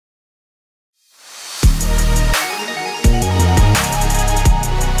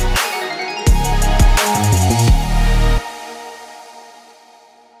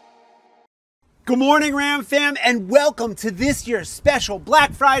Good morning, Ram fam, and welcome to this year's special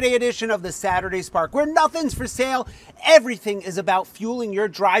Black Friday edition of the Saturday Spark, where nothing's for sale. Everything is about fueling your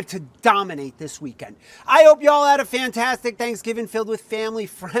drive to dominate this weekend. I hope you all had a fantastic Thanksgiving filled with family,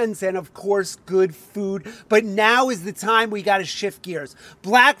 friends, and of course, good food. But now is the time we got to shift gears.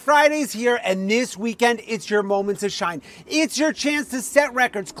 Black Friday's here, and this weekend, it's your moment to shine. It's your chance to set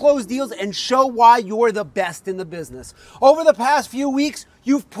records, close deals, and show why you're the best in the business. Over the past few weeks,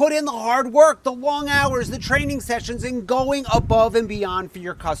 you've put in the hard work, the long hours, the training sessions, and going above and beyond for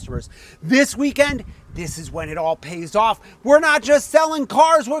your customers. This weekend, this is when it all pays off. We're not just selling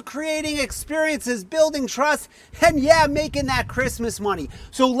cars, we're creating experiences, building trust, and yeah, making that Christmas money.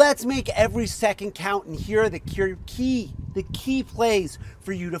 So let's make every second count, and here are the key plays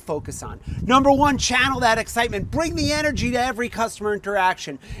for you to focus on. Number one, channel that excitement. Bring the energy to every customer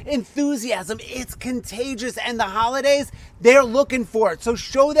interaction. Enthusiasm, it's contagious, and the holidays, they're looking for it. So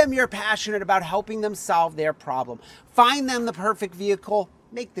show them you're passionate about helping them solve their problem. Find them the perfect vehicle.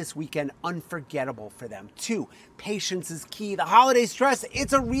 Make this weekend unforgettable for them. 2, patience is key. The holiday stress,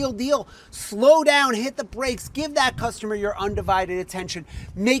 it's a real deal. Slow down, hit the brakes, give that customer your undivided attention.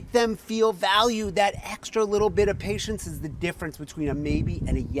 Make them feel valued. That extra little bit of patience is the difference between a maybe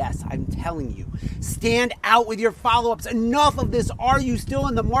and a yes, I'm telling you. Stand out with your follow-ups. Enough of this, are you still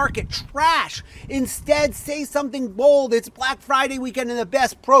in the market? Trash. Instead, say something bold. It's Black Friday weekend and the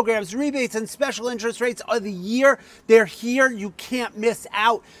best programs, rebates, and special interest rates of the year. They're here. You can't miss out.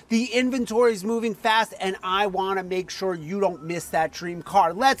 The inventory is moving fast, and I want to make sure you don't miss that dream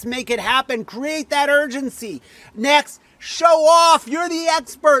car. Let's make it happen. Create that urgency. Next, show off. You're the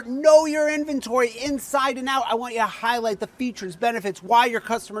expert. Know your inventory inside and out. I want you to highlight the features, benefits, why your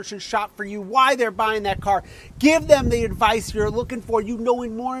customer should shop for you, why they're buying that car. Give them the advice you're looking for. You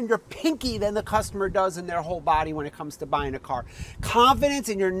knowing more in your pinky than the customer does in their whole body when it comes to buying a car. Confidence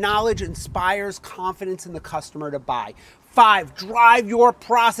in your knowledge inspires confidence in the customer to buy. 5, drive your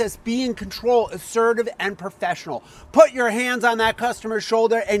process. Be in control, assertive, and professional. Put your hands on that customer's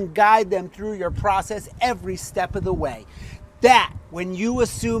shoulder and guide them through your process every step of the way. That, when you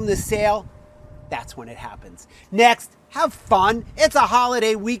assume the sale, that's when it happens. Next, have fun. It's a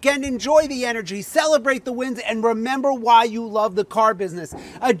holiday weekend. Enjoy the energy, celebrate the wins, and remember why you love the car business.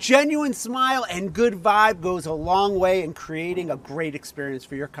 A genuine smile and good vibe goes a long way in creating a great experience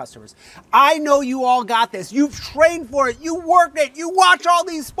for your customers. I know you all got this. You've trained for it. You worked it. You watch all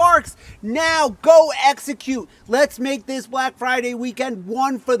these sparks. Now go execute. Let's make this Black Friday weekend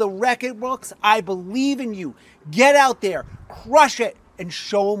one for the record books. I believe in you. Get out there, crush it, and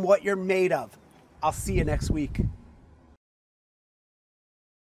show them what you're made of. I'll see you next week.